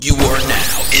You are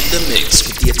now in the mix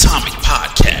with the Atomic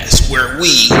Podcast, where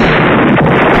we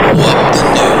blow up the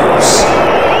news.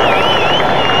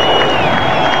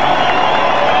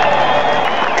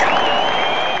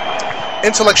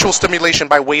 Intellectual stimulation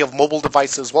by way of mobile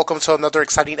devices. Welcome to another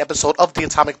exciting episode of the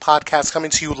Atomic Podcast,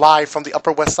 coming to you live from the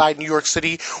Upper West Side, New York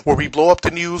City, where we blow up the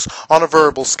news on a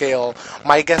verbal scale.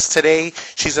 My guest today,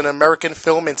 she's an American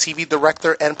film and TV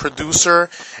director and producer,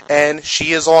 and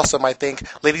she is awesome, I think.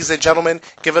 Ladies and gentlemen,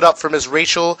 give it up for Ms.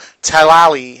 Rachel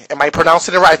Talalay. Am I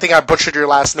pronouncing it right? I think I butchered your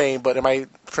last name, but am I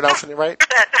pronouncing it right?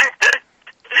 You did.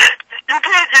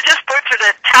 You just butchered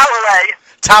it. Talalay.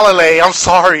 Talalay, I'm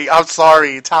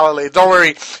sorry, Talalay. Don't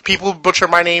worry, people butcher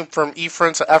my name from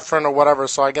Ephraim to Ephraim or whatever,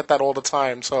 so I get that all the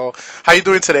time. So, how you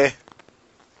doing today?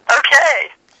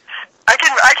 Okay. I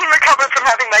can recover from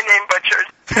having my name butchered.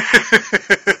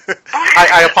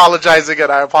 I apologize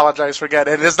again. I apologize for again.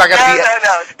 And it's not gonna be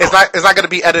No. it's not gonna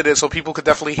be edited, so people could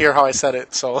definitely hear how I said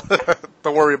it. So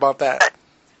don't worry about that.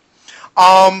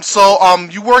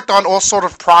 You worked on all sort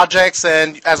of projects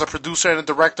and as a producer and a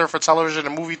director for television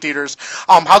and movie theaters.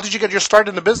 How did you get your start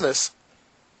in the business?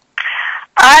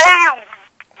 I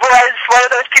was one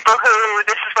of those people who,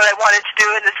 this is what I wanted to do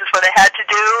and this is what I had to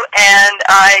do, and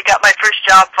I got my first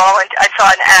job I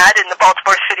saw an ad in the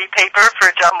Baltimore City paper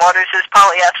for John Waters'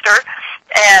 polyester,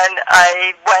 and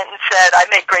I went and said, I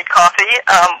make great coffee,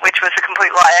 which was a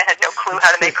complete lie. I had no clue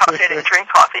how to make coffee. I didn't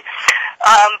drink coffee.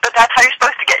 But that's how you're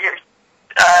supposed to get your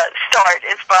start,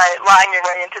 is by lying your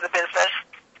way into the business.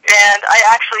 And I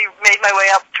actually made my way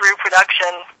up through production,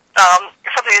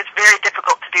 something that's very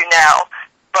difficult to do now.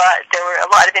 But there were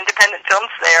a lot of independent films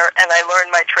there, and I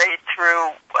learned my trade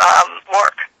through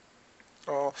work.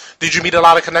 Oh, did you meet a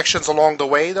lot of connections along the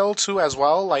way, though, too, as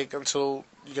well, like until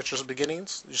you get your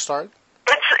beginnings, your start?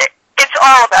 It's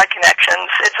all about connections.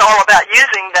 It's all about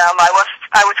using them. I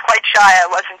was quite shy. I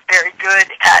wasn't very good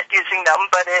at using them,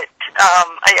 but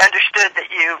I understood that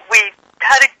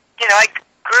I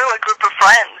grew a group of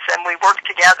friends, and we worked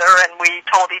together, and we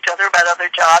told each other about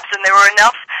other jobs, and there was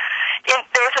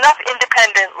enough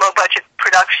independent, low-budget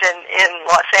production in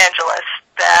Los Angeles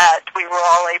that we were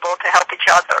all able to help each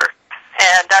other.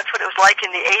 And that's what it was like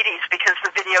in the 80s, because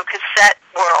the video cassette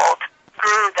world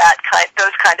grew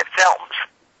those kind of films.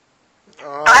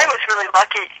 I was really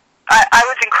lucky. I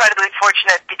was incredibly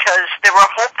fortunate because there were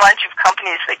a whole bunch of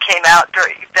companies that came out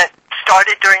that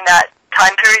started during that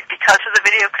time period because of the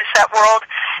video cassette world,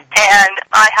 and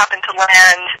I happened to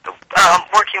land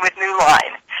working with New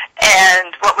Line.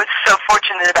 And what was so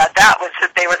fortunate about that was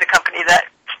that they were the company that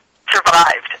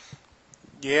survived.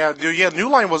 Yeah, New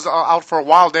Line was out for a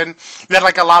while. Then you had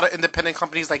like a lot of independent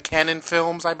companies like Canon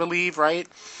Films, I believe, right?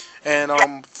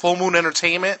 And Full Moon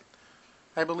Entertainment,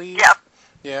 I believe. Yeah.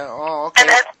 Yeah. Oh, okay. And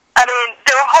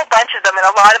there were a whole bunch of them, and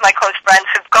a lot of my close friends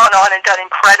have gone on and done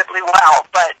incredibly well,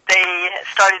 but they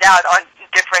started out on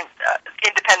different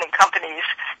independent companies,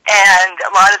 and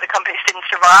a lot of the companies didn't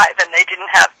survive, and they didn't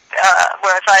have,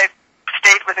 whereas I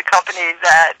stayed with a company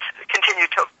that continued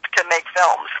to make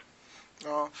films.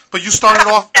 But you started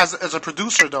off as a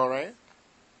producer, though, right?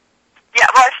 Yeah,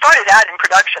 well, I started out in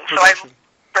production. So I was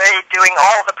doing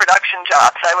all the production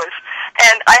jobs.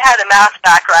 And I had a math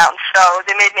background, so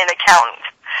they made me an accountant.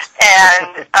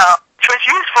 And which was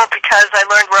useful because I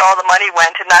learned where all the money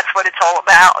went, and that's what it's all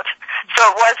about. So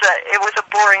it was a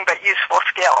boring but useful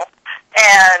skill.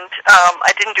 And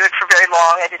I didn't do it for very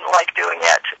long. I didn't like doing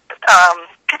it.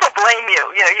 People blame you.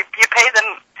 You pay them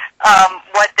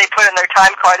what they put in their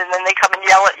time card, and then they come and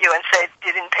yell at you and say,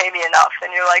 you didn't pay me enough.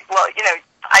 And you're like, well,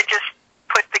 I just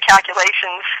put the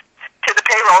calculations to the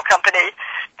payroll company,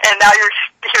 and now you're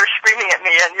screaming at me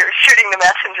and you're shooting the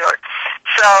messenger.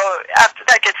 So after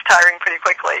that gets tiring pretty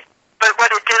quickly. But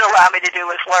what it did allow me to do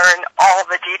was learn all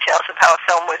the details of how a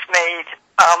film was made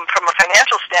from a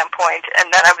financial standpoint,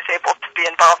 and then I was able to be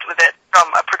involved with it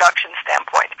from a production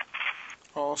standpoint.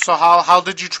 Oh, so how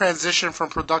did you transition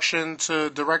from production to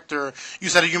director? You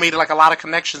said you made like a lot of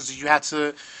connections. Did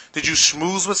you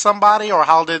schmooze with somebody, or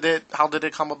how did it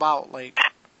come about? Like,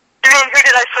 you mean who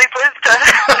did I sleep with?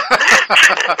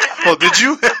 Well, did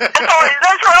you? Those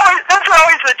are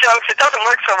always the jokes. It doesn't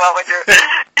work so well when you're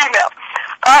female.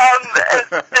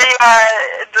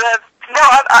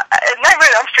 Nightmare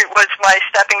on Elm Street was my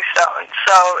stepping stone.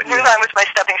 So New Line was my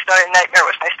stepping stone, and Nightmare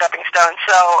was my stepping stone.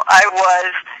 So I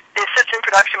was the assistant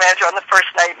production manager on the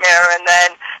first Nightmare, and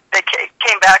then they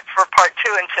came back for part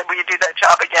 2 and said, will you do that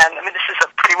job again? I mean, this is a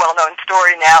pretty well-known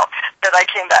story now, that I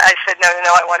came back. I said, no,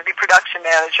 I want to be production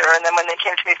manager. And then when they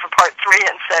came to me for part 3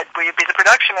 and said, will you be the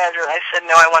production manager? And I said,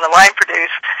 no, I want to line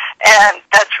produce. And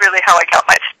that's really how I got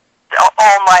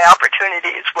all my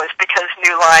opportunities, was because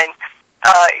New Line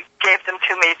gave them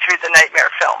to me through the Nightmare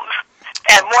films.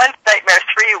 And once Nightmare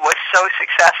 3 was so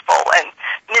successful and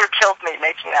near killed me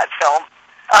making that film,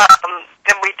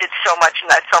 and we did so much in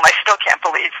that film, I still can't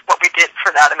believe what we did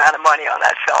for that amount of money on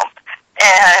that film.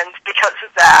 And because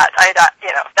of that,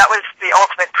 that was the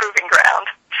ultimate proving ground.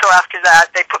 So after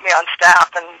that, they put me on staff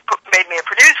and made me a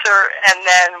producer. And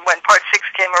then when Part 6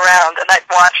 came around and I'd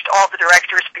watched all the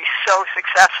directors be so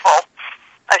successful,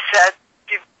 I said,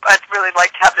 I'd really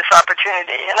like to have this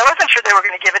opportunity. And I wasn't sure they were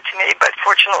going to give it to me, but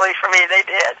fortunately for me, they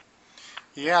did.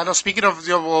 Yeah, no, speaking of,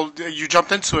 you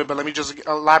jumped into it, but let me just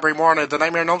elaborate more on it. The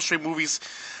Nightmare on Elm Street movies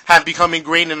have become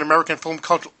ingrained in American film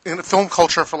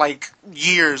culture for,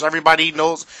 years. Everybody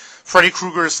knows Freddy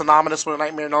Krueger is synonymous with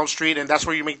Nightmare on Elm Street, and that's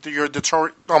where you make your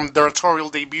directorial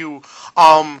debut.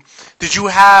 Did you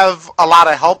have a lot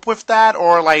of help with that,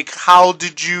 or, how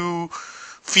did you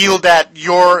feel that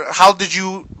how did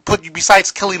you put,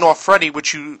 besides killing off Freddy,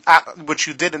 which you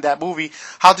did in that movie,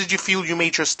 how did you feel you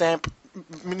made your stamp,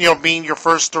 being your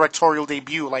first directorial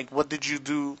debut? What did you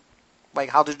do?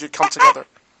 How did it come together?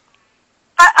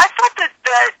 I thought that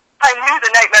I knew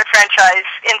the Nightmare franchise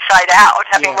inside out,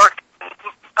 having worked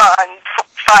on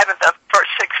 5 of the first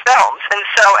 6 films,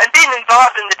 and being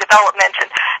involved in the development, and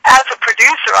as a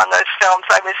producer on those films,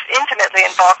 I was intimately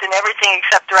involved in everything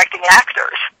except directing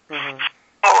actors. Mm-hmm.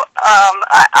 So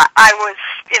I was,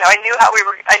 I knew how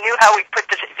we put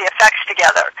the effects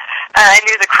together, and I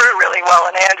knew the crew really well,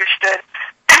 and I understood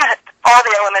all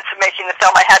the elements of making the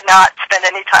film. I had not spent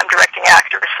any time directing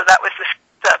actors, so that was the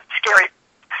scary.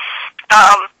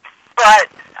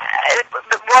 But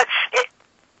what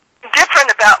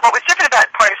was different about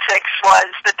Part 6 was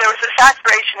that there was a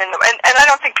saturation and I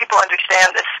don't think people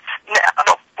understand this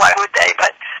now, why would they,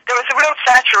 but there was a real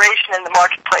saturation in the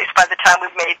marketplace by the time we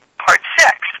made Part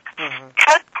 6. Mm-hmm.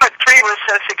 Because Part 3 was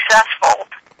so successful,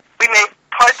 we made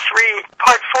Part 4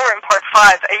 and Part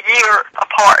 5 a year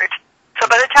apart. So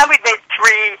by the time we'd made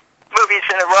 3 movies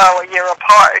in a row a year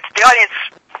apart, the audience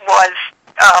was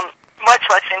much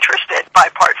less interested by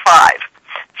Part 5.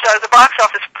 So the box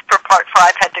office for Part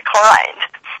 5 had declined,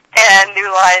 and New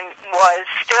Line was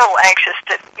still anxious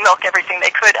to milk everything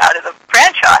they could out of the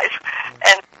franchise,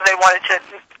 and they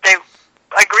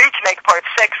agreed to make Part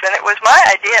 6, and it was my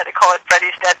idea to call it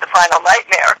Freddy's Dead: The Final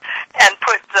Nightmare, and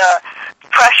put the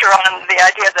pressure on the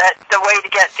idea that the way to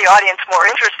get the audience more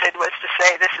interested was to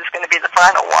say this is going to be the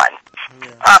final one.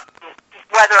 Yeah.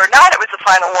 Whether or not it was the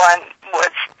final one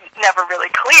was never really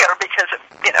clear because,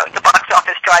 the box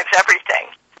office drives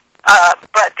everything.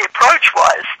 But the approach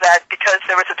was that because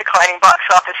there was a declining box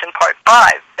office in Part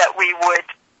 5, that we would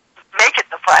make it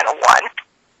the final one.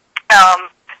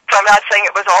 So I'm not saying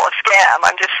it was all a scam.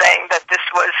 I'm just saying that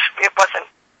it wasn't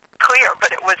clear,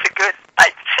 but it was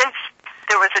since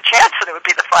there was a chance that it would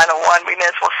be the final one, we may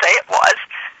as well say it was.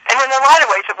 And in a lot of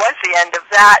ways, it was the end of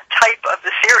that type of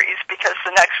the series, because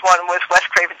the next one was Wes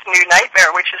Craven's New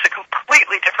Nightmare, which is a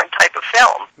completely different type of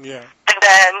film. Yeah.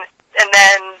 And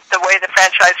then the way the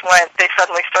franchise went, they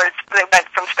went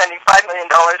from spending $5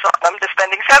 million on them to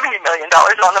spending $70 million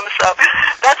on them, so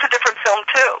that's a different film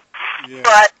too. Yeah.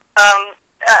 But,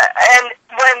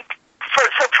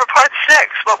 for Part 6,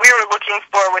 what we were looking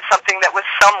for was something that was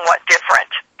somewhat different.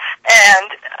 And,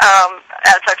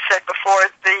 as I've said before,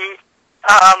 the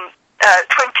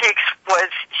Twin Peaks was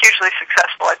hugely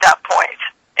successful at that point.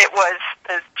 It was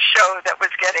a show that was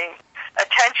getting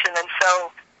attention, and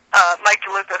so Mike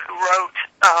DeLuca, who wrote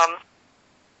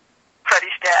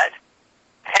Freddy's Dead,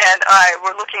 and I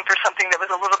were looking for something that was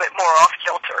a little bit more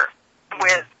off-kilter,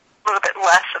 with a little bit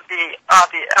less of the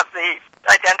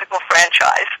identical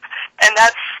franchise, and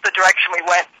that's the direction we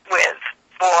went with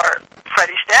for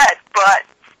Freddy's Dead. But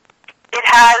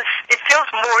it feels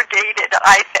more dated,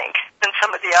 I think, than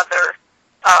some of the other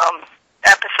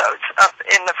episodes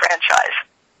in the franchise.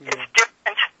 Yeah. It's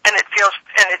different, and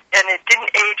it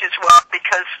didn't age as well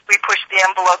because we pushed the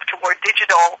envelope toward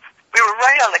digital. We were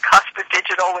right on the cusp of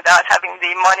digital without having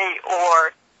the money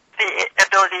or the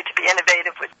ability to be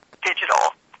innovative with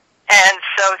digital. And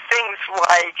so things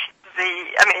like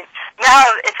now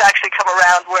it's actually come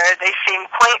around where they seem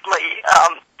quaintly,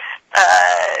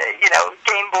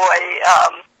 Game Boy,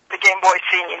 the Game Boy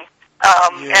scene,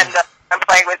 and I'm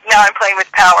playing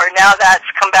with Power. Now that's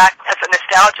come back as a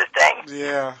nostalgia thing.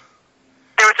 Yeah.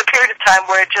 There was a period of time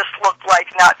where it just looked like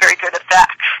not very good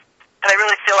effects, and I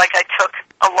really feel like I took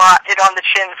it on the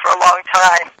chin for a long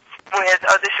time with,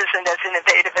 this isn't as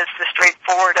innovative as the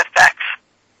straightforward effects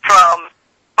from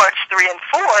Parts 3 and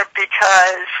 4,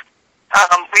 because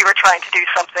we were trying to do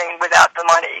something without the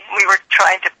money. We were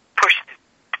trying to push,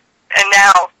 and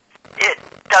now it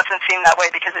doesn't seem that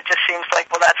way because it just seems like,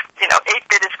 well,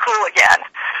 8-bit is cool again.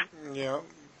 Yeah.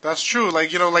 That's true.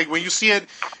 Like, like when you see it,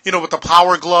 with the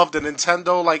Power Glove, the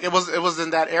Nintendo, like it was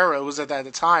in that era. It was at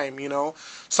that time,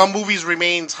 Some movies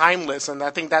remain timeless, and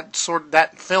I think that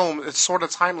film is sort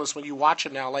of timeless when you watch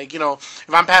it now. Like,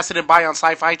 if I'm passing it by on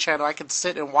Sci-Fi Channel, I can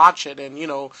sit and watch it and,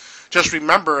 just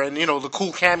remember. And, the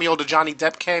cool cameo, the Johnny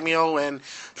Depp cameo, and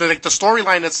the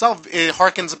storyline itself, it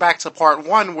harkens back to part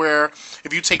 1 where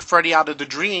if you take Freddy out of the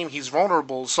dream, he's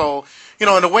vulnerable. So, in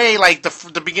a way, like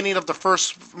the beginning of the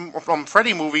first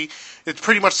Freddy movie, it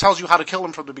pretty much tells you how to kill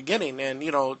him from the beginning, and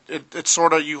it's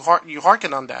sort of you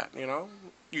harken on that,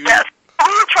 Yes,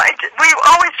 we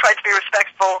always tried to be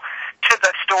respectful to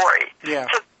the story. Yeah.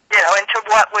 And to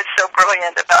what was so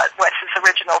brilliant about Wes's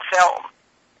original film.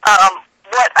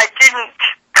 What I didn't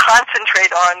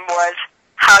concentrate on was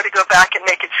how to go back and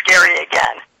make it scary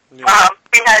again. Yeah.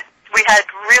 We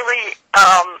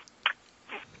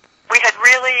had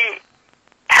really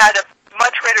had a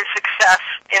much greater success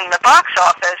in the box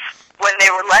office when they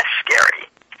were less scary.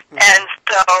 Mm-hmm. And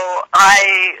so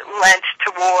I lent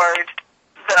toward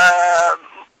the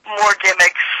more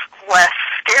gimmicks, less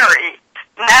scary.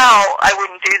 Now I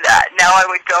wouldn't do that. Now I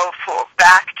would go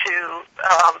back to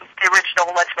the original,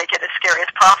 let's make it as scary as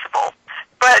possible.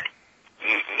 But,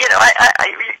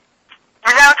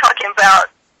 we're now talking about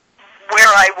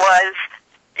where I was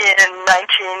in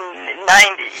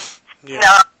 1990. Yeah.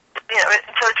 Now,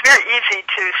 so it's very easy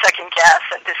to second guess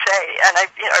and to say, and I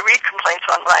read complaints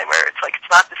online where it's like, it's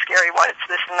not the scary one, it's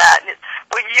this and that. And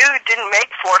well, you didn't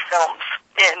make 4 films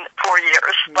in 4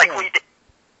 years like we did.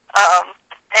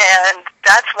 And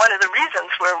that's one of the reasons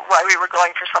why we were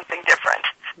going for something different.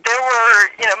 There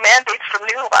were, mandates from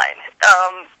New Line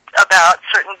about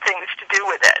certain things to do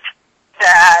with it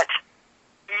that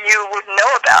you wouldn't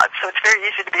know about. So it's very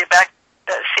easy to be a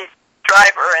backseat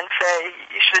driver and say,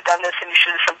 you should have done this and you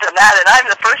should have done that. And I'm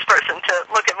the first person to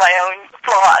look at my own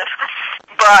flaws.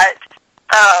 But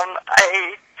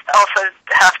I also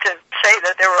have to say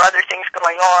that there were other things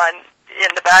going on in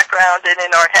the background and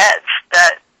in our heads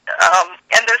that,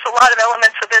 and there's a lot of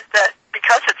elements of it that,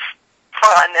 because it's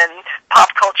fun and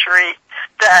pop culture-y,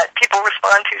 that people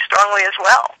respond to strongly as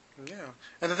well. Yeah.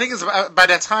 And the thing is, by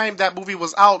the time that movie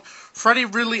was out, Freddy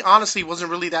really, honestly,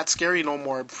 wasn't really that scary no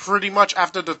more. Pretty much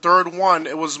after the third one,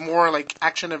 it was more like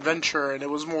action-adventure, and it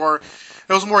was more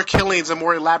killings and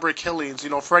more elaborate killings.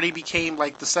 Freddy became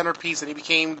like the centerpiece, and he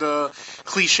became the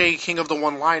cliche king of the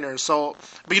one-liners. So,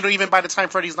 but even by the time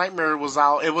Freddy's Nightmare was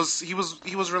out, he was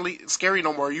really scary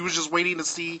no more. You was just waiting to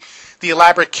see the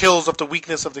elaborate kills of the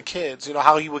weakness of the kids.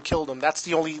 How he would kill them. That's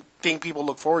the only thing people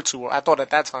look forward to. I thought at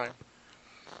that time.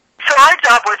 So our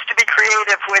job was to be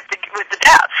creative with the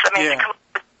deaths. I mean, yeah.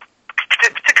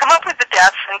 to come up with the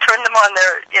deaths and turn them on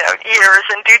their ears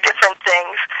and do different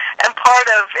things. And part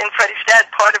of in Freddy's Dead,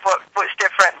 part of what was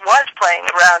different was playing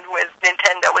around with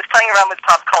Nintendo, was playing around with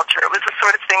pop culture. It was the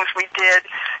sort of things we did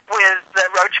with the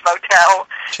Roach Motel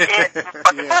in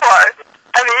before.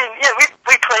 I mean,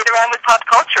 we played around with pop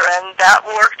culture, and that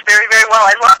worked very, very well.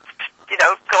 I loved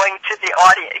going to the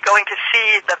audience, going to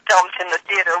see the films in the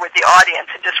theater with the audience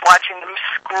and just watching them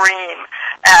scream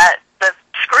at the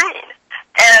screen.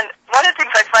 And one of the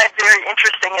things I find very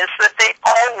interesting is that they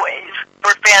always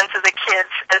were fans of the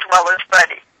kids as well as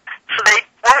Freddy. So they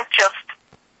weren't just,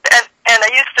 and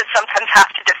I used to sometimes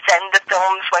have to defend the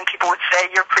films when people would say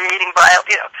you're creating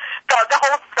violence,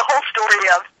 the whole story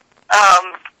of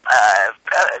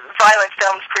violent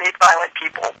films create violent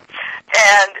people.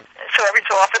 And so every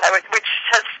so often I would, which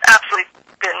has absolutely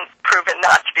been proven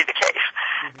not to be the case.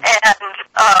 And,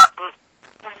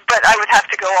 but I would have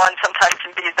to go on sometimes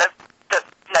and be the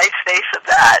nice face of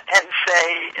that and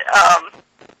say,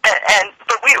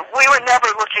 but we were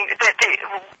never looking,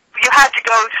 you had to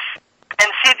go and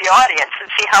see the audience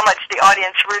and see how much the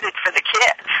audience rooted for the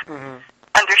kids. Mm-hmm.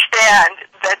 Understand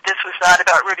that this was not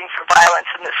about rooting for violence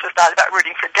and this was not about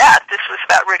rooting for death. This was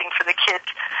about rooting for the kids,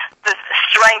 the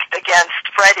strength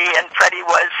against Freddy, and Freddy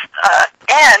was,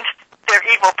 and their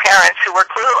evil parents who were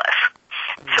clueless.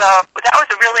 So that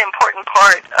was a really important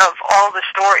part of all the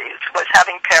stories, was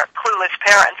having clueless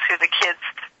parents who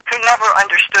never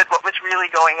understood what was really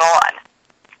going on,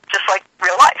 just like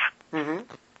real life. Mm-hmm.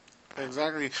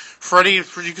 Exactly. Freddy, you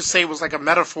could say, was like a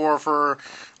metaphor for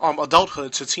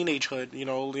adulthood to teenagehood.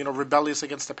 Rebellious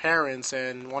against the parents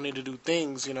and wanting to do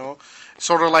things.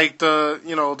 Sort of like the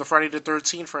Friday the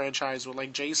 13th franchise with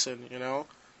like Jason.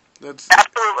 That's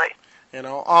absolutely.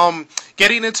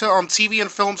 Getting into TV and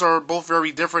films are both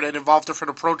very different and involve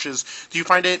different approaches. Do you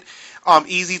find it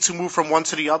easy to move from one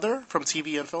to the other, from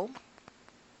TV and film?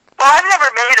 Well, I've never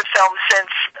made a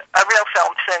real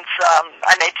film since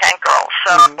I made Tank Girl.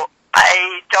 So. Mm-hmm.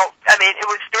 it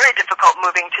was very difficult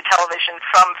moving to television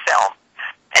from film,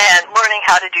 and learning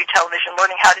how to do television,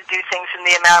 learning how to do things in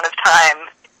the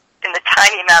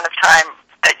tiny amount of time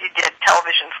that you did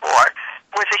television for,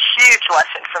 was a huge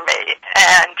lesson for me.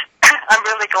 And I'm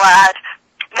really glad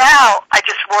now I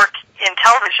just work in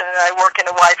television, and I work in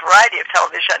a wide variety of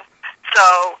television.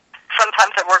 So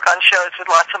sometimes I work on shows with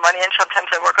lots of money, and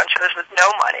sometimes I work on shows with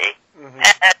no money. Mm-hmm.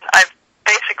 And I've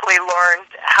basically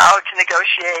learned how to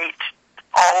negotiate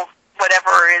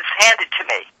whatever is handed to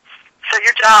me. So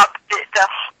your job, the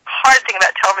hard thing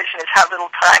about television is how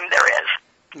little time there is.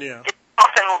 Yeah.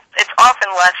 It's often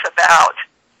less about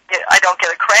I don't get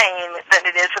a crane than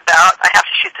it is about I have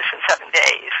to shoot this in 7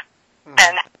 days. Mm-hmm.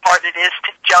 And how hard it is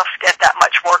to just get that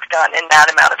much work done in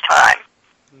that amount of time.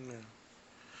 Yeah.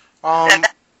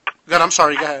 Good. I'm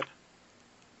sorry. Go ahead.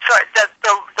 Sorry. The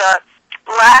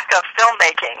lack of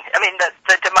filmmaking. I mean, the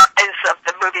demise of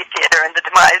the movie theater and the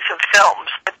demise of films.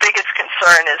 The biggest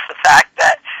concern is the fact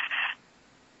that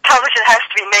television has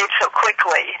to be made so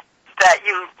quickly that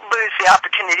you lose the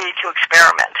opportunity to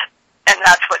experiment, and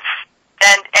that's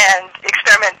and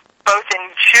experiment both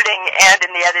in shooting and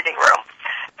in the editing room,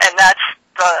 and that's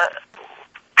the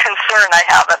concern I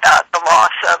have about the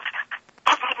loss of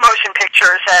motion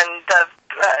pictures and the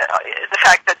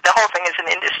fact that the whole thing is an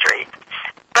industry.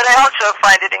 But I also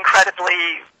find it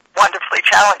incredibly, wonderfully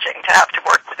challenging to have to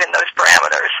work within those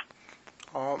parameters.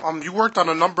 You worked on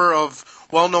a number of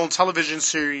well-known television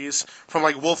series, from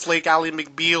like Wolf Lake, Ally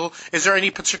McBeal. Is there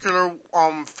any particular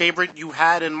favorite you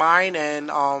had in mind? And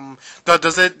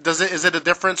is it a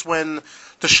difference when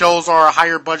the shows are a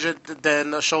higher budget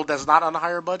than a show that's not on a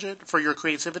higher budget for your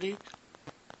creativity?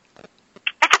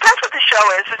 It depends what the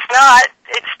show is. It's not.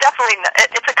 It's definitely.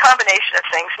 It's a combination of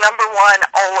things. Number one,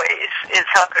 always, is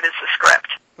how good is the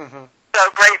script. Mm-hmm.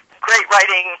 So great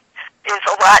writing is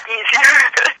a lot easier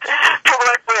to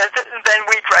work with than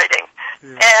weak writing.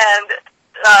 Yeah. And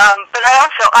but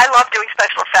I love doing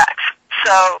special effects.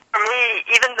 So for me,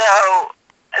 even though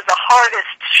the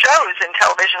hardest shows in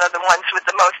television are the ones with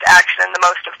the most action and the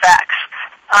most effects,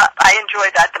 I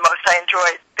enjoy that the most. I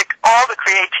enjoy all the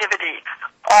creativity,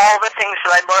 all the things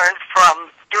that I learned from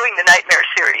doing the Nightmare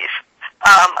series.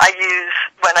 I use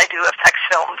when I do effects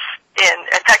films in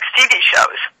effects TV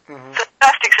shows. Mm-hmm. So the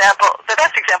best example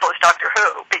is Doctor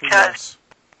Who, because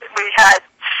we had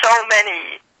so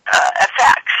many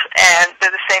effects, and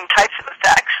they're the same types of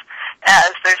effects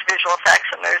as there's visual effects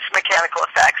and there's mechanical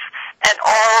effects, and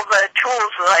all the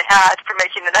tools that I had for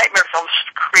making the Nightmare films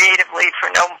creatively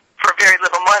for very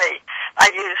little money,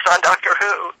 I used on Doctor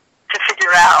Who to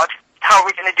figure out how are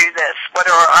we going to do this, what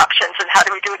are our options, and how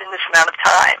do we do it in this amount of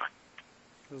time.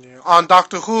 Yeah. On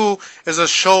Doctor Who is a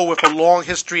show with a long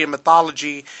history and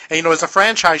mythology, and it's a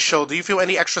franchise show. Do you feel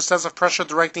any extra sense of pressure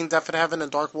directing Death in Heaven and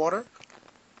Dark Water?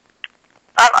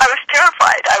 I was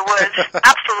terrified. I was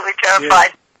absolutely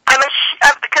terrified. Yeah.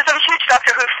 Because I'm a huge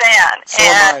Doctor Who fan.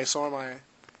 So am I.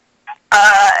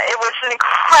 It was an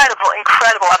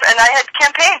incredible offer, and I had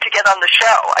campaigned to get on the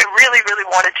show. I really, really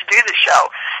wanted to do the show,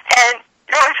 and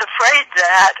you're always afraid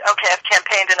that, okay, I've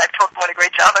campaigned and I've told them what a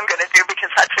great job I'm going to do,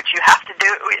 because that's what you have to do,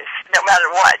 is no matter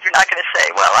what. You're not going to say,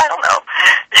 well, I don't know.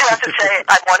 You have to say,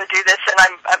 I want to do this, and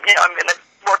I'm going to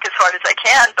work as hard as I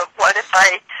can, but what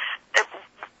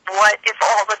if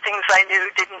all the things I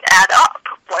knew didn't add up?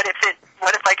 What if I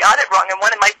got it wrong? And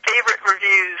one of my favorite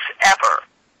reviews ever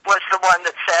was the one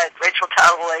that said, Rachel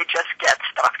Talalay just gets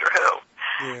Doctor Who.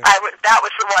 Yeah. That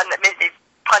was the one that made me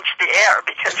punch the air,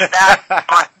 because that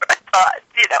I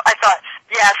thought,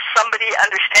 yes, somebody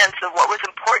understands that what was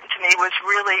important to me was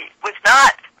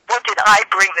not what did I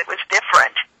bring that was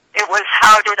different. It was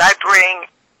how did I bring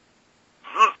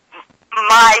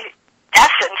my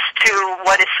essence to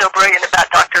what is so brilliant about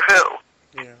Doctor Who.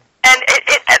 Yeah. And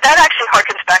that actually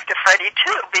harkens back to Freddie,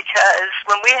 too, because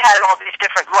when we had all these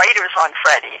different writers on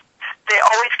Freddie, they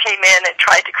always came in and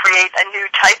tried to create a new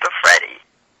type of Freddie.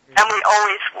 And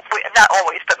not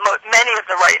always, but many of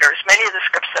the writers, many of the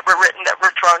scripts that were written that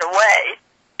were thrown away,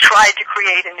 tried to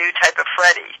create a new type of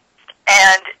Freddie.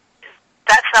 And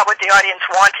that's not what the audience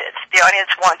wanted. The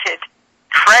audience wanted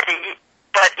Freddie,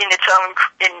 but in its own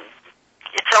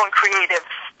creative,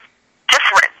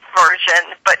 different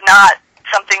version, but not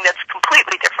something that's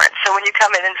completely different. So when you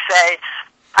come in and say,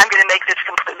 I'm going to make this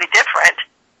completely different,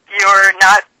 you're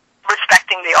not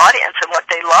respecting the audience and what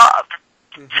they love.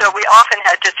 Mm-hmm. So we often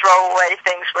had to throw away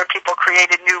things where people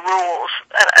created new rules.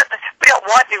 We don't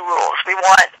want new rules. We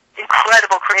want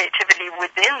incredible creativity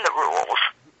within the rules.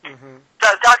 Mm-hmm. So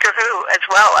Doctor Who as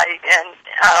well, I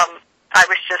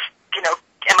was just,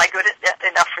 am I good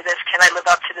enough for this? Can I live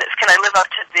up to this? Can I live up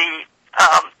to the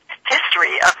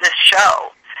history of this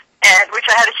show, and which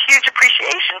I had a huge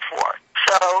appreciation for.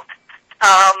 So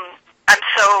I'm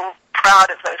so proud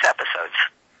of those episodes.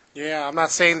 Yeah, I'm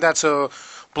not saying that to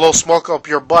blow smoke up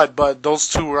your butt, but those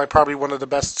two were probably one of the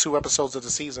best 2 episodes of the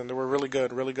season. They were really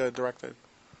good directed.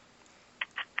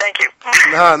 Thank you.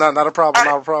 No, not a problem,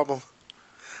 not a problem.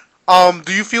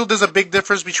 Do you feel there's a big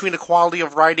difference between the quality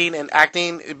of writing and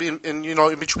acting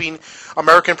in between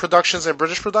American productions and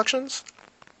British productions?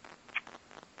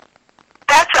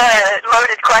 That's a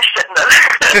loaded question that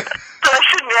I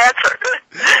shouldn't answer.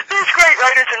 There's great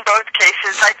writers in both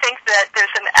cases. I think that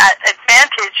there's an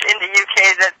advantage in the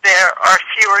UK that there are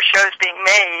fewer shows being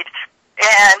made,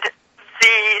 and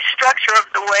the structure of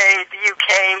the way the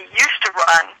UK used to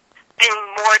run, being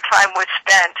more time was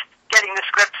spent getting the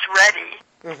scripts ready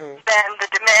than the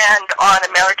demand on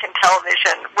American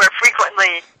television, where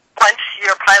frequently, once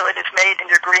your pilot is made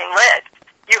and you're green lit,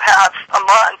 you have a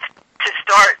month to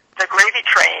start the gravy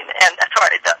train,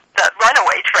 the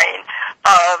runaway train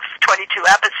of 22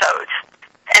 episodes.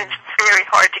 And it's very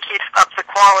hard to keep up the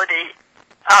quality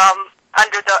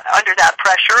under that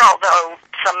pressure, although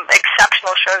some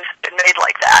exceptional shows have been made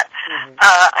like that.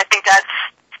 I think that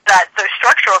the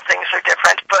structural things are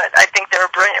different, but I think there are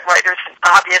brilliant writers,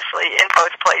 obviously, in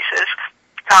both places.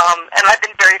 And I've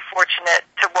been very fortunate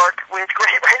to work with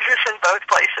great writers in both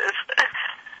places.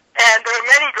 And there are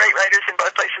many great writers in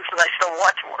both places that I still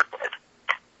want to work with.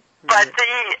 But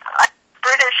the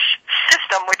British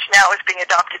system, which now is being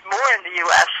adopted more in the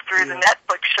U.S. through the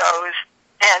Netflix shows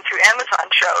and through Amazon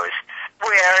shows,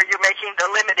 where you're making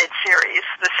the limited series,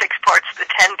 the 6 parts, the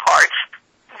 10 parts,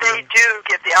 they do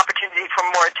give the opportunity for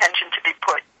more attention to be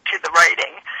put to the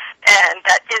writing, and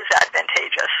that is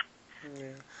advantageous.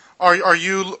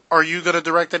 Are you going to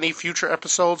direct any future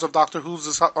episodes of Doctor Who's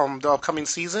the upcoming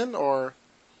season, or?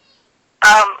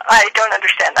 I don't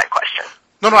understand that question.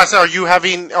 No, I said, are you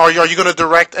going to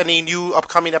direct any new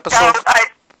upcoming episodes? No,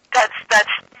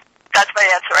 that's my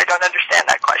answer. I don't understand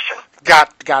that question.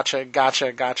 Gotcha.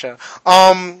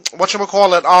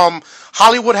 Whatchamacallit,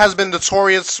 Hollywood has been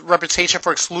notorious reputation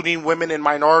for excluding women and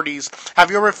minorities. Have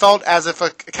you ever felt as if a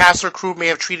cast or crew may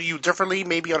have treated you differently,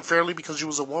 maybe unfairly, because you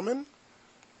was a woman?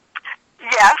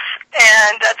 Yes,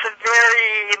 and that's a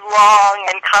very long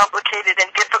and complicated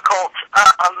and difficult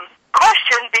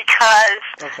question, because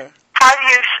how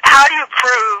do you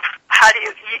prove,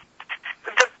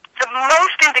 the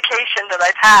most indication that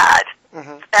I've had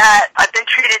that I've been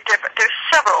treated different, there's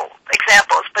several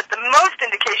examples, but the most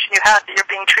indication you have that you're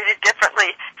being treated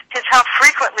differently is how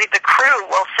frequently the crew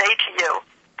will say to you,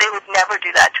 they would never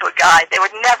do that to a guy. They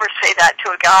would never say that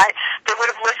to a guy. They would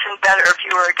have listened better if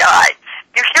you were a guy.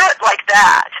 You hear it like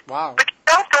that. Wow. But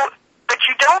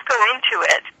you don't go into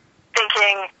it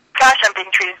thinking, gosh, I'm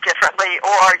being treated differently,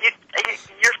 or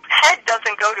your head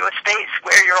doesn't go to a space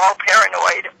where you're all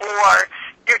paranoid, or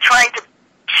you're trying to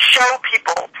show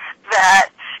people that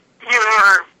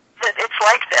it's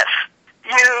like this.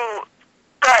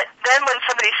 But then when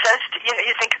somebody says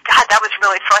you think, God, that was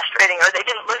really frustrating, or they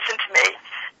didn't listen to me,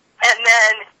 and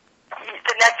then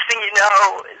the next thing you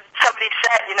know, somebody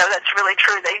said, that's really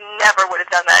true. They never would have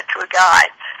done that to a guy.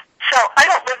 So I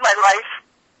don't live my life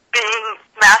being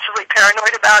massively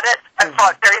paranoid about it. I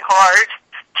fought very hard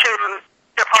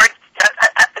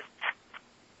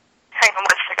hang on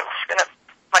one second.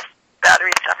 My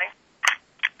battery's dying.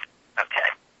 Okay.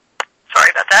 Sorry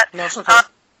about that. No, it's okay.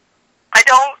 I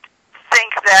don't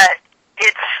think that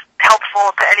it's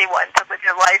helpful to anyone to live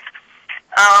your life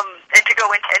and to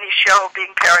go into any show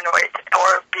being paranoid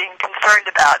or being concerned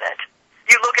about it.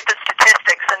 You look at the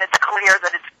statistics, and it's clear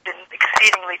that it's been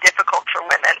exceedingly difficult for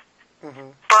women.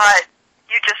 But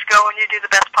you just go and you do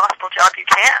the best possible job you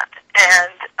can.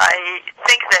 And I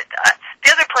think that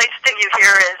the other thing you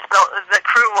hear is the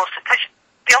crew will,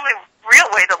 the only real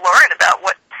way to learn about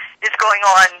what is going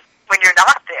on when you're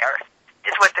not there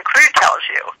is what the crew tells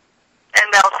you. And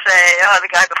they'll say, oh,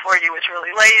 the guy before you was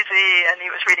really lazy, and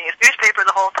he was reading his newspaper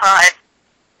the whole time.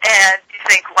 And you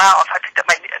think, wow, if I picked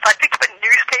up a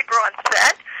newspaper on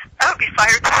set, I would be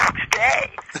fired the next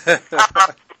day.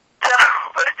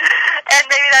 And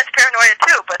maybe that's paranoia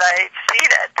too, but I've seen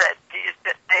it, that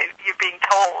you're being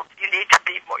told you need to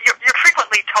be more, you're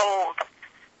frequently told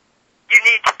you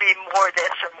need to be more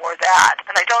this or more that,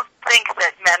 and I don't think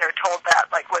that men are told that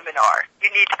like women are.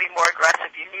 You need to be more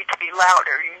aggressive, you need to be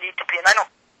louder, you need to be, and I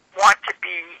don't want to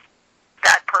be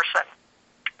that person.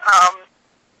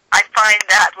 I find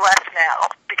that less now,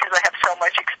 because I have so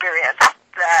much experience,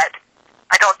 that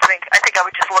I think I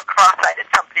would just look cross-eyed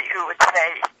at somebody who would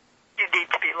say, you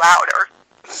need to be louder.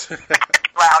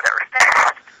 Louder.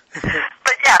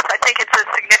 But yes, I think it's a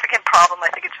significant problem. I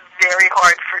think it's very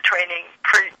hard for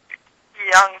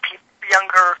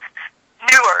younger,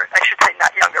 newer, I should say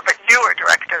not younger, but newer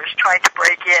directors trying to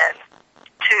break in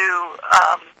to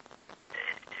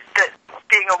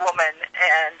being a woman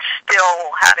and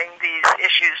still having these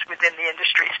issues within the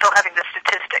industry, still having the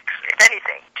statistics, if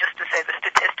anything, just to say the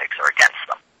statistics are against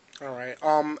them. All right.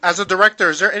 As a director,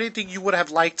 is there anything you would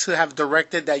have liked to have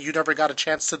directed that you never got a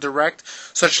chance to direct,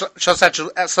 such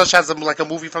as like a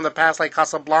movie from the past, like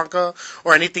Casablanca,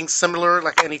 or anything similar,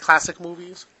 like any classic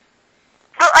movies?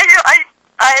 Well, I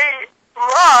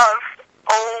love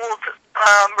old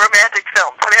romantic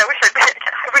films. I mean, I wish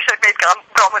I'd made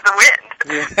Gone with the Wind.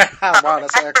 Yeah, wow,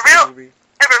 that's an excellent movie.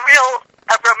 Have a real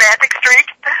romantic streak.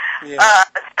 Yeah.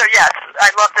 So yes, I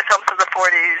love the films of the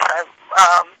 40s.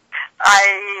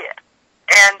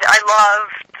 I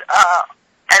loved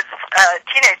as a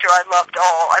teenager. I loved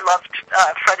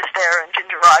Fred Astaire and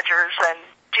Ginger Rogers and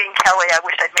Gene Kelly. I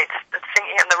wish I'd made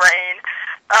Singing in the Rain.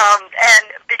 And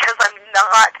because I'm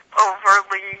not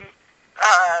overly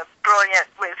brilliant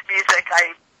with music,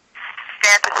 I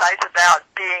fantasize about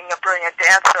being a brilliant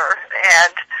dancer,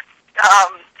 and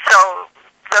so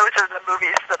those are the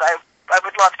movies that I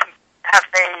would love to have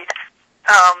made.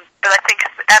 But I think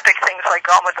epic things like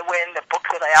Gone with the Wind, a book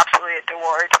that I absolutely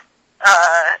adored,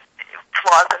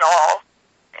 flaws and all.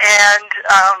 And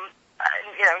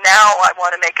now I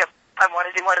want to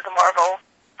do one of the Marvel.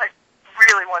 I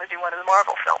really want to do one of the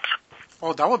Marvel films.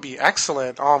 Oh, that would be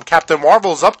excellent. Captain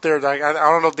Marvel's up there. I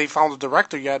don't know if they found the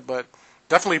director yet, but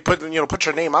definitely put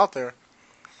your name out there.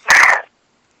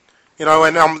 And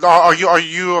are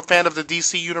you a fan of the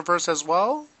DC universe as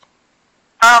well?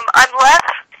 I'm less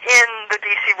in the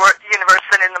DC universe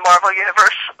than in the Marvel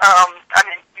universe. I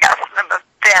mean, yes, I'm a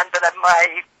fan, but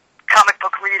my comic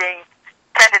book reading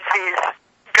tendencies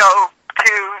go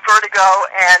to Vertigo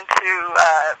and to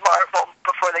Marvel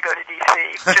before they go to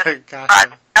DC. Just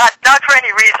Gotcha. not for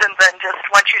any reason than just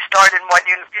once you start and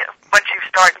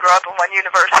grow up in one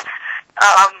universe,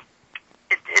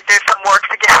 there's some work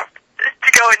to get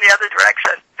to go in the other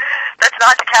direction. That's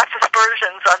not to cast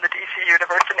aspersions on the DC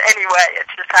universe in any way. It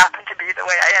just happened to be the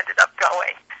way I ended up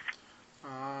going.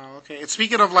 Okay. And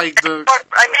speaking of like the...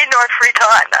 I need more free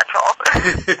time, that's all.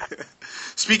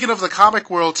 Speaking of the comic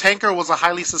world, Tanker was a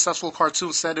highly successful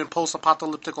cartoon set in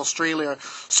post-apocalyptic Australia,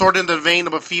 sort of in the vein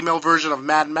of a female version of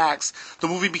Mad Max. The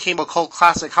movie became a cult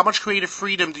classic. How much creative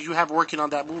freedom do you have working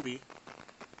on that movie?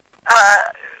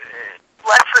 Less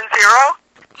than zero.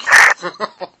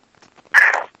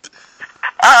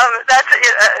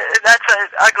 That's an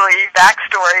ugly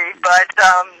backstory, but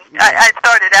I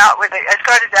started out with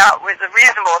a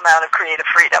reasonable amount of creative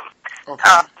freedom,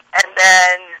 okay. And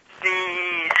then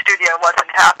the studio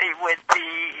wasn't happy with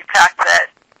the fact that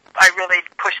I really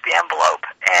pushed the envelope,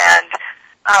 and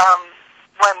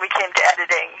when we came to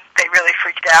editing, they really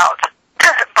freaked out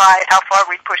by how far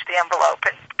we pushed the envelope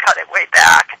and cut it way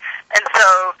back, and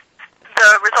so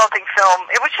the resulting film,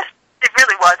 it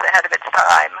really was ahead of its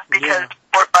time, because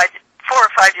 4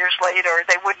 or 5 years later,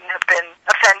 they wouldn't have been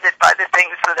offended by the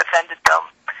things that offended them.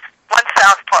 Once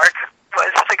South Park was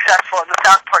successful and the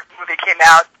South Park movie came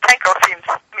out, Tank Girl seems...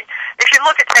 I mean, if you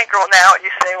look at Tank Girl now and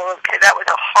you say, well, okay, that was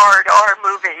a hard R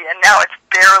movie, and now it's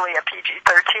barely a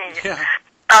PG-13. Yeah.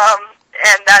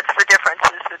 And that's the difference,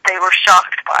 is that they were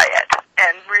shocked by it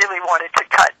and really wanted to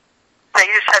cut. They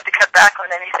just had to cut back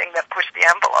on anything that pushed the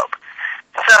envelope.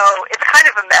 So it's kind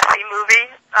of a messy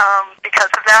movie because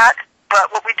of that. But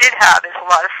what we did have is a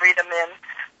lot of freedom in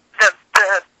the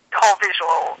whole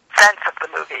visual sense of the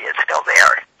movie is still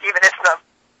there, even if the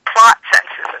plot sense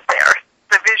isn't there.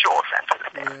 The visual sense is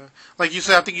there. Yeah. Like you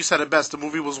said, I think you said it best. The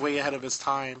movie was way ahead of its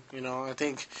time. I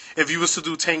think if you was to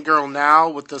do Tank Girl now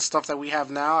with the stuff that we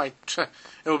have now, it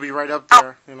would be right up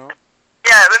there. Yeah, I mean,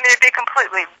 it would be a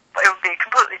completely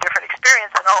different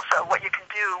experience, and also what you can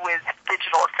do with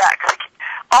digital effects. Like,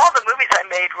 all the movies I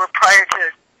made were prior to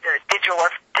digital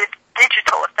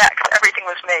effects. Everything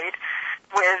was made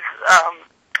with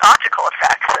optical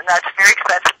effects, and that's very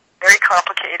expensive, very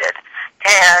complicated,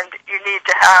 and you need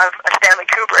to have a Stanley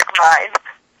Kubrick mind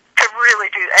to really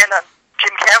do, and a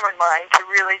Jim Cameron mind to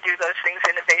really do those things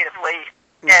innovatively.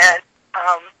 Mm-hmm. And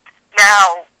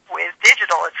now with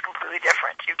digital, it's completely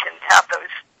different. You can have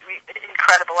those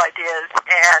incredible ideas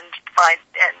and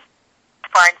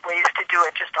find ways to do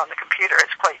it just on the computer.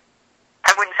 It's quite,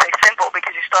 I wouldn't say simple,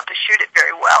 because you still have to shoot it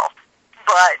very well,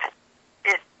 but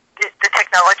the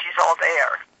technology's all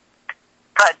there.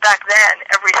 But back then,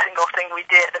 every single thing we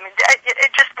did, I mean,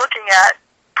 just looking at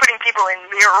putting people in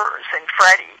mirrors in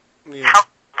Freddy, how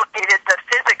complicated the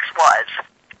physics was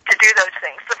to do those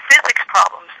things, the physics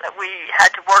problems that we had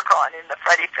to work on in the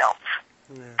Freddy films,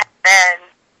 and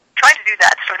trying to do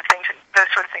that sort of things in those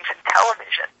sort of things in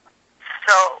television.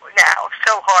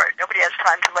 So hard. Nobody has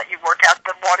time to let you work out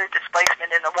the water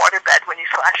displacement in the waterbed when you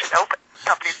slash it open.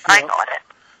 Somebody's dying on it.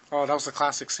 Oh, that was a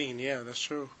classic scene. Yeah, that's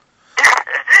true.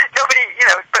 Nobody,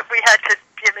 but we had to,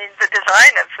 the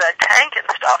design of that tank and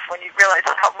stuff, when you realize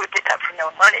how we did that for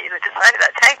no money, the design of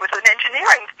that tank was an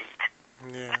engineering feat.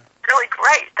 Yeah. Really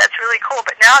great. That's really cool.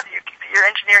 But now your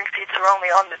engineering feats are only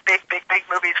on the big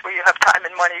movies where you have time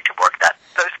and money to work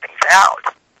those things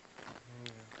out.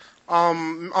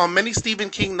 Many Stephen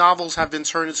King novels have been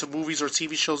turned into movies or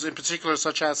TV shows, in particular,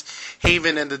 such as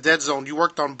Haven and The Dead Zone. You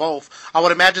worked on both. I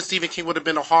would imagine Stephen King would have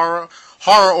been a horror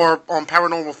or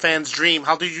paranormal fan's dream.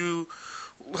 How did you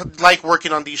like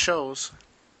working on these shows?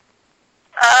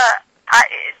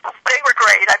 They were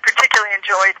great. I particularly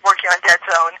enjoyed working on Dead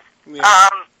Zone. Yeah.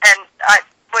 And I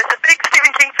was a big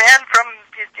Stephen King fan from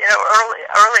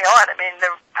early on. I mean,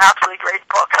 they're absolutely great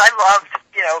books. I loved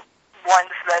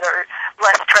ones that are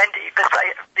less trendy.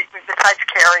 Besides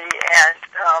Carrie and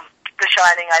The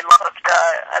Shining, I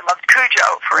loved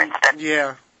Cujo, for instance.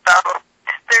 Yeah.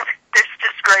 There's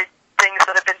just great things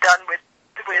that have been done in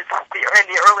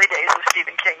the early days of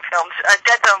Stephen King films.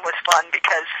 Dead Zone was fun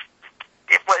because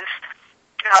it was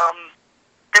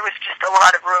there was just a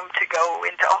lot of room to go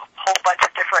into a whole bunch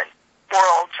of different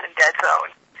worlds in Dead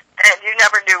Zone, and you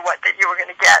never knew what that you were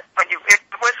going to get it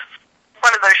was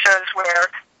one of those shows where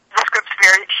the scripts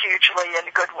varied hugely in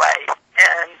a good way,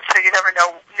 and so you never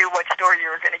knew what story you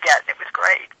were going to get. It was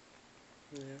great.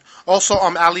 Yeah. Also,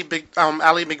 Ally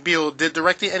McBeal, did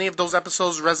directing any of those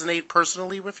episodes resonate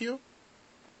personally with you?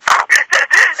 Well,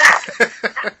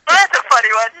 that's a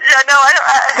funny one. Yeah, no,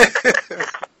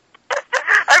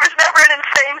 I was never an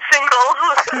insane single.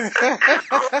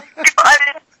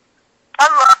 I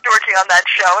loved working on that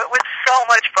show. It was so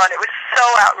much fun. It was so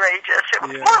outrageous. It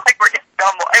was more like working on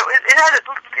John Waters. It had its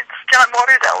John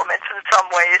Waters elements in some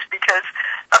ways because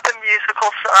of the musical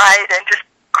side and just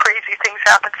crazy things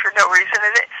happen for no reason.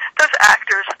 And those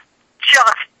actors,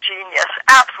 just genius,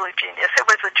 absolute genius. It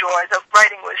was a joy. The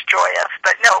writing was joyous,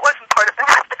 but no, it wasn't part of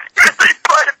that. It was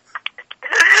part of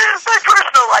my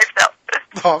personal life, though.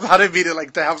 Oh, I didn't mean it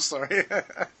like that. I'm sorry.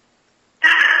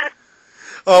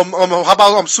 How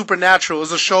about Supernatural?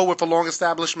 It's a show with a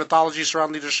long-established mythology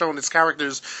surrounding the show and its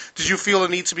characters. Did you feel a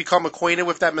need to become acquainted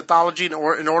with that mythology in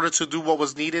order to do what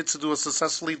was needed to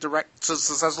successfully direct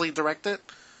it?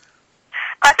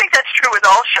 I think that's true with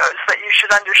all shows, that you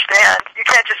should understand. You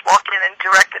can't just walk in and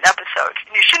direct an episode.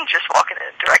 You shouldn't just walk in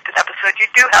and direct an episode. You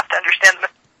do have to understand the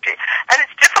mythology. And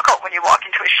it's difficult when you walk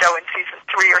into a show in season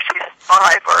 3 or season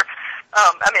 5 or...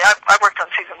 I worked on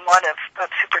season 1 of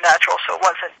Supernatural, so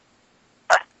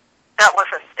that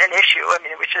wasn't an issue. I mean,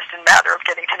 it was just a matter of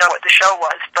getting to know what the show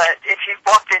was. But if you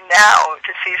walked in now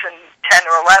to season 10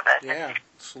 or 11, yeah,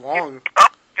 it's long. You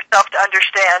yourself to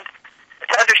understand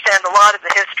a lot of the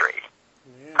history.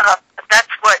 Yeah.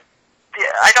 That's what.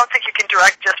 I don't think you can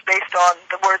direct just based on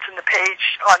the words in the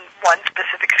page on one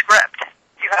specific script.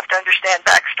 You have to understand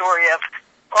backstory of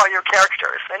all your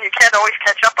characters, and you can't always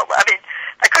catch up. I mean,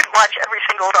 I couldn't watch every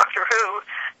single Doctor Who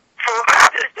for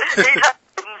 862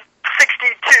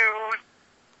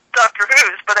 Doctor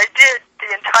Who's, but I did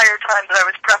the entire time that I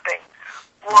was prepping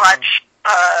watch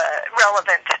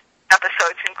relevant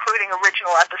episodes, including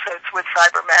original episodes with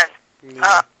Cybermen,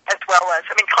 as well as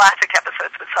classic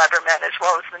episodes with Cybermen, as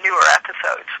well as the newer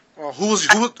episodes. Well, who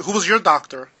was your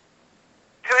doctor?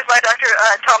 Who was my doctor?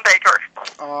 Tom Baker.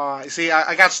 See,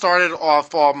 I got started off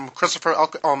Christopher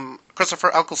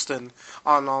Eccleston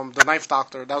on the Ninth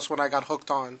Doctor. That's when I got hooked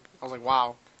on. I was like,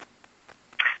 wow.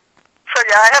 So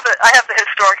yeah, I have the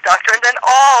historic Doctor, and then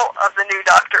all of the new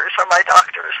Doctors are my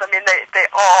doctors. I mean, they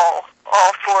all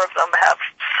 4 of them have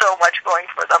so much going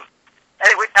for them, and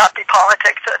it would not be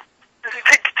politics to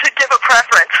give a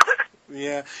preference.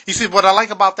 Yeah, you see, what I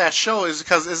like about that show is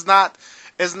because it's not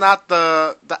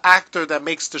the actor that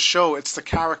makes the show, it's the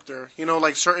character.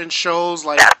 Like certain shows,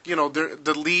 like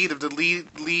the lead, if the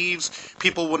lead leaves,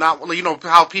 people will not.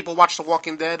 How people watch The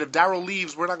Walking Dead. If Daryl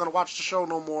leaves, we're not going to watch the show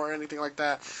no more or anything like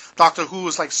that. Doctor Who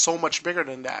is like so much bigger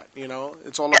than that.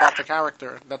 It's all about the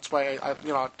character. That's why I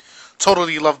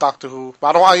totally love Doctor Who.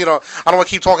 But I don't want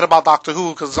to keep talking about Doctor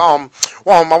Who because I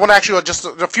want to ask you just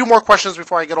a few more questions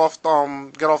before I get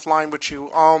offline with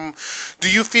you. Do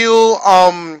you feel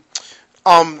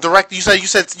you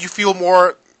said you feel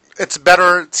more it's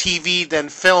better TV than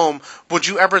film. Would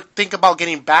you ever think about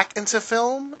getting back into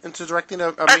directing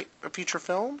a feature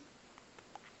film?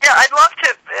 Yeah, I'd love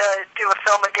to do a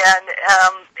film again.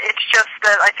 It's just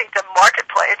that I think the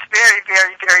marketplace, it's very,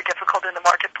 very, very difficult in the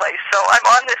marketplace. So I'm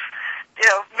on this,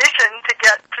 mission to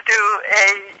get to do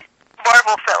a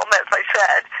Marvel film, as I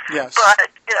said. Yes. But,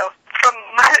 from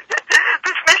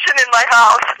this mission in my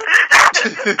house,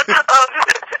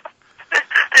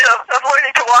 of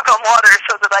learning to walk on water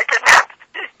so that I can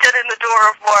get in the door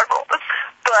of Marvel.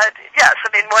 But yes, I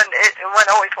mean, one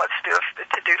always wants to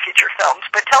do feature films.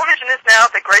 But television is now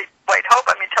the great white hope.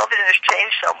 I mean, television has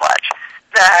changed so much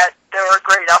that there are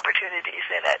great opportunities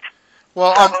in it.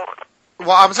 Well,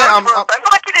 I'm saying I'm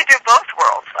lucky to do both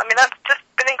worlds. I mean, I've just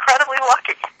been incredibly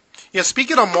lucky. Yeah,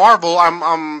 speaking of Marvel,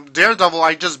 I'm Daredevil.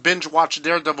 I just binge watched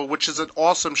Daredevil, which is an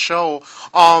awesome show.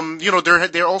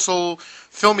 They're also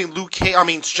filming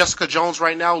Jessica Jones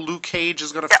right now. Luke Cage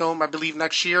is going to film, I believe,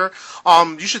 next year.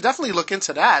 You should definitely look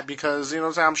into that because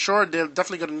I'm sure they're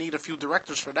definitely going to need a few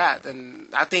directors for that, and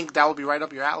I think that would be right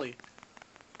up your alley.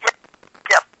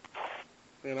 Yep.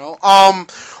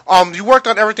 You worked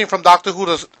on everything from Doctor Who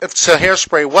to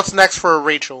Hairspray. What's next for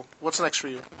Rachel? What's next for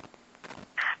you?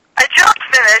 I just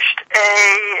finished a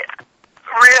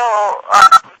real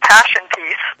passion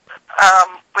piece,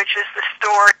 which is the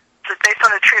story, it's based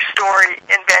on a true story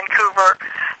in Vancouver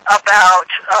about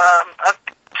a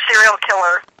serial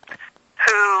killer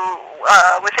who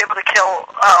was able to kill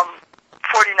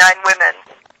 49 women,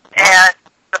 and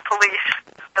the police,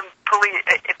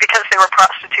 because they were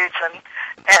prostitutes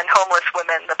and homeless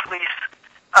women, the police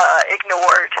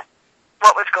ignored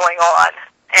what was going on.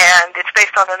 And it's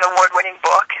based on an award-winning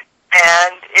book,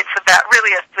 and it's about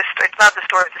it's not the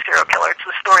story of the serial killer, it's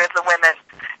the story of the women,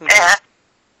 and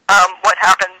what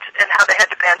happened and how they had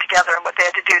to band together and what they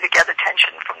had to do to get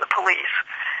attention from the police.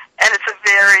 And it's a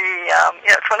very,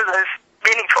 it's one of those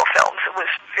meaningful films. It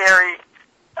was very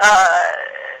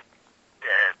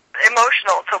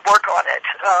emotional to work on it.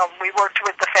 We worked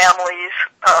with the families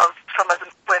of some of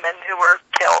the women who were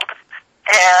killed,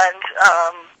 and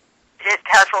it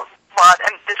has a lot,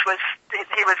 and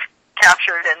he was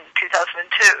captured in 2002,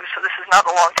 so this is not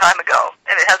a long time ago,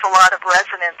 and it has a lot of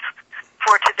resonance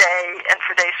for today and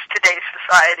for today's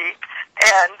society,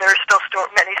 and there's still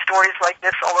many stories like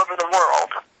this all over the world.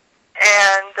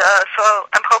 And so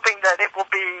I'm hoping that it will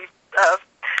be a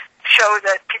show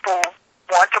that people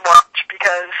want to watch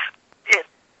because it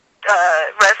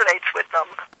resonates with them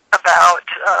about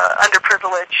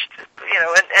underprivileged,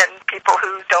 and people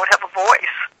who don't have a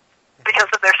voice because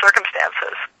of their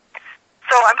circumstances.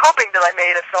 So I'm hoping that I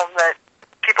made a film that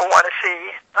people want to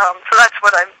see. So that's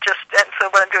what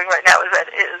what I'm doing right now is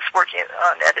working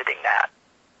on editing that.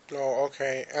 Oh,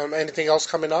 okay. Anything else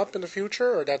coming up in the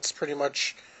future, or that's pretty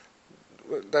much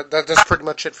that's pretty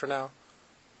much it for now?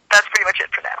 That's pretty much it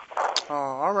for now. Oh,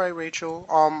 all right, Rachel.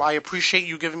 I appreciate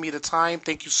you giving me the time.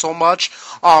 Thank you so much.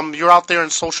 You're out there in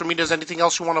social media. Is anything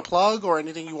else you want to plug, or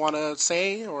anything you want to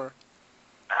say, or?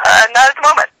 Not at the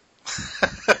moment.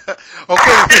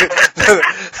 Okay.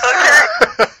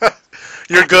 Okay.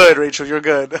 You're good, Rachel. You're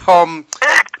good.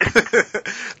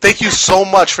 Thank you so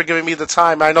much for giving me the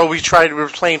time. I know we were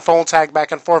playing phone tag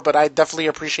back and forth, but I definitely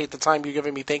appreciate the time you're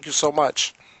giving me. Thank you so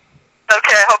much.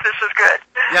 Okay, I hope this is good.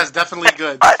 Yes, definitely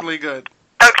good. Definitely good.